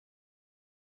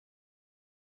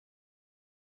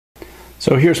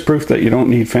So here's proof that you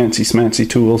don't need fancy smancy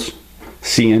tools,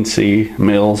 CNC,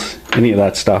 mills, any of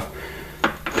that stuff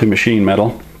to machine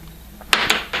metal.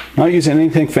 Not using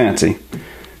anything fancy,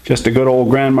 just a good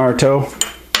old grand marteau,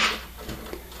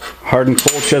 hardened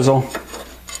cold chisel,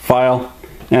 file,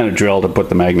 and a drill to put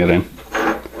the magnet in.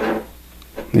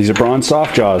 These are bronze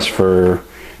soft jaws for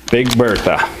Big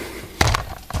Bertha.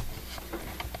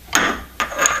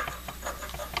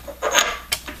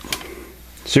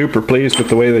 Super pleased with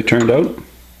the way they turned out.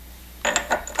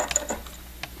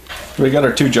 We got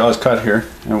our two jaws cut here,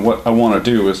 and what I want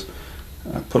to do is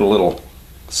put a little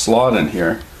slot in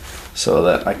here so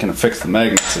that I can affix the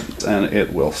magnets and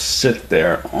it will sit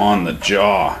there on the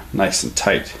jaw nice and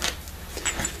tight.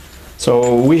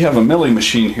 So we have a milling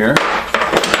machine here,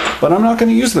 but I'm not going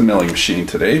to use the milling machine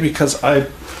today because I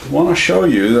want to show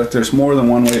you that there's more than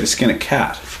one way to skin a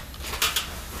cat.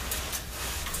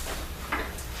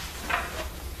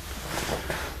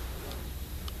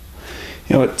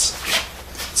 You know, it's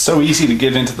so easy to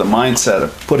get into the mindset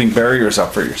of putting barriers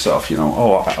up for yourself. You know,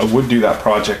 oh, I would do that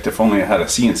project if only I had a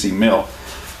CNC mill.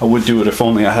 I would do it if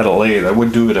only I had a lathe. I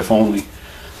would do it if only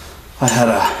I had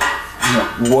a,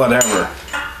 you know, whatever.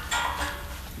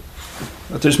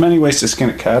 But there's many ways to skin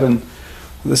a cat, and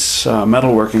this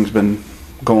metalworking's been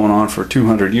going on for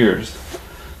 200 years.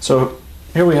 So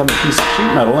here we have a piece of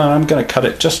sheet metal, and I'm going to cut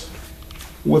it just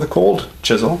with a cold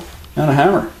chisel and a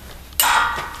hammer.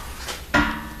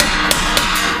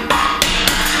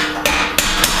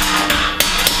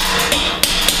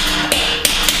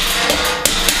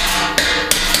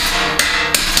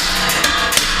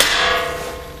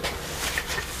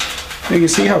 You can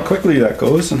see how quickly that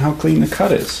goes and how clean the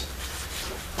cut is.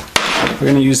 We're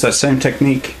going to use that same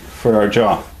technique for our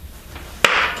jaw.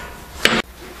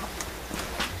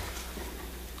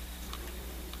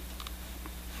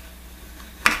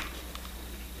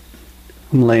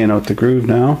 I'm laying out the groove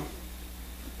now.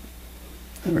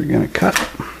 And we're going to cut.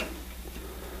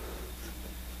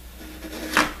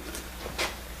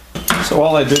 So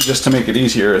all I did just to make it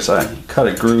easier is I cut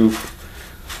a groove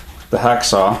with the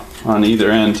hacksaw on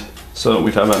either end, so that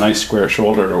we'd have a nice square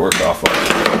shoulder to work off of.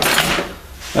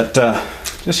 But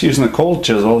just using the cold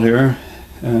chisel here,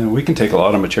 we can take a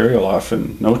lot of material off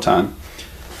in no time.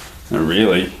 And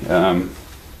really, don't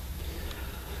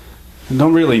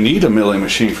really need a milling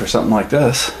machine for something like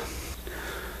this.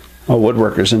 All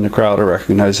woodworkers in the crowd will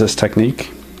recognize this technique.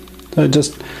 I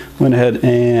just went ahead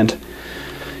and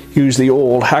used the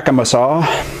old hackama saw.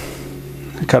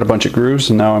 I cut a bunch of grooves,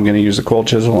 and now I'm going to use the cold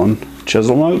chisel and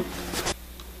chisel them out.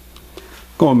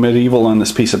 Going medieval on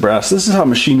this piece of brass. This is how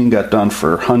machining got done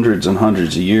for hundreds and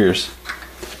hundreds of years.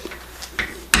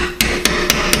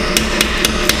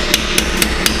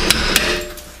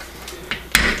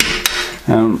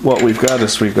 And what we've got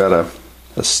is we've got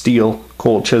a steel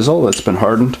cold chisel that's been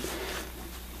hardened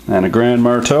and a grand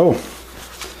marteau.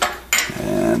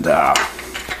 And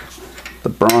the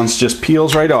bronze just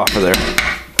peels right off of there.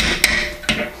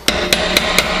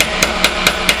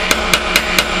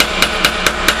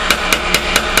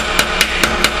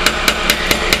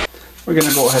 We're going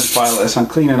to go ahead and file this. I'm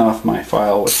cleaning off my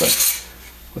file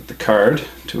with the card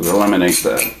to eliminate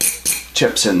the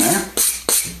chips in there.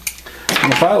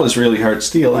 And the file is really hard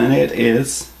steel, and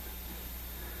it's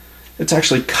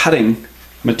actually cutting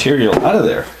material out of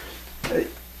there.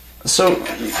 So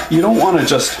you don't want to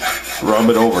just rub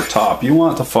it over top. You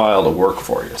want the file to work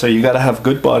for you. So you got to have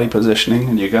good body positioning,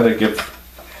 and you got to give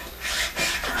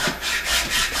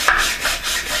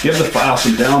the file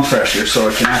some down pressure so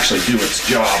it can actually do its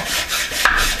job.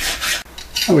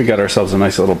 And we got ourselves a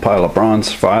nice little pile of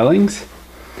bronze filings,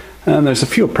 and there's a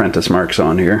few apprentice marks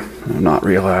on here I'm not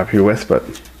real happy with, but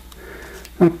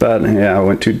not bad. Yeah, I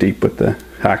went too deep with the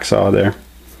hacksaw there,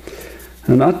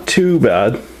 and not too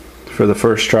bad for the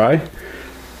first try.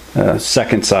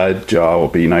 Second side jaw will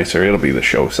be nicer. It'll be the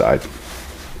show side.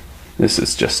 This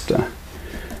is just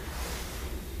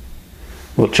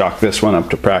we'll chalk this one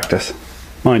up to practice.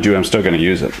 Mind you, I'm still going to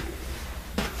use it.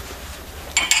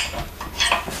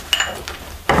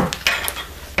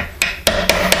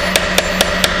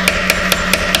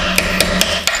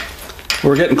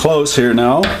 We're getting close here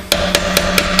now.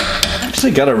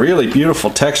 Actually got a really beautiful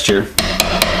texture.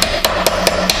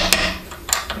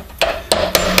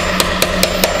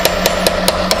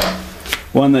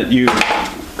 One that you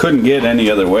couldn't get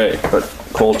any other way but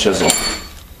cold chiseling.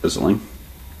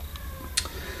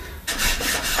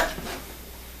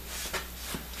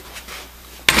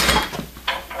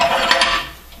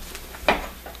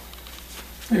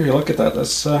 Here, look at that.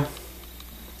 That's a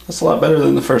lot better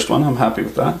than the first one. I'm happy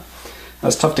with that.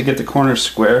 It's tough to get the corners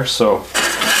square, so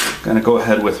I'm going to go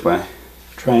ahead with my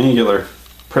triangular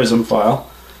prism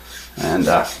file, and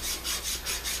just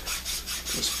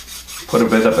put a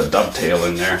bit of a dovetail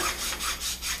in there.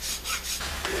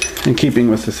 In keeping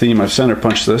with the theme, I've center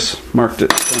punched this, marked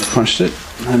it, center punched it,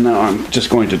 and now I'm just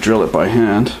going to drill it by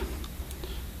hand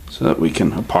so that we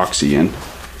can epoxy in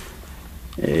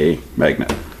a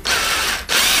magnet.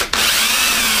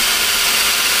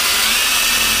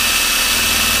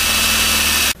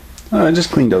 I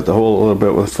just cleaned out the hole a little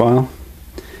bit with file.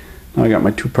 Now I got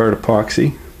my 2-part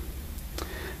epoxy.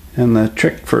 And the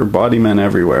trick for body men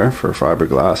everywhere, for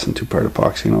fiberglass and 2-part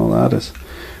epoxy and all that, is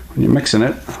when you're mixing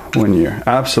it, when you're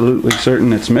absolutely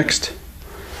certain it's mixed,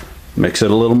 mix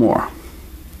it a little more.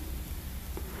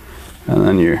 And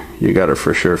then you got it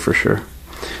for sure, for sure.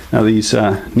 Now these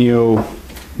neodymium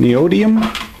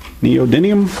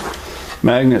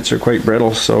magnets are quite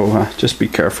brittle, so just be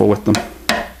careful with them.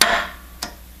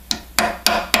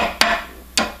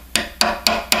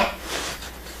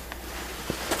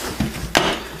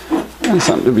 And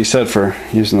something to be said for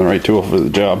using the right tool for the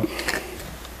job.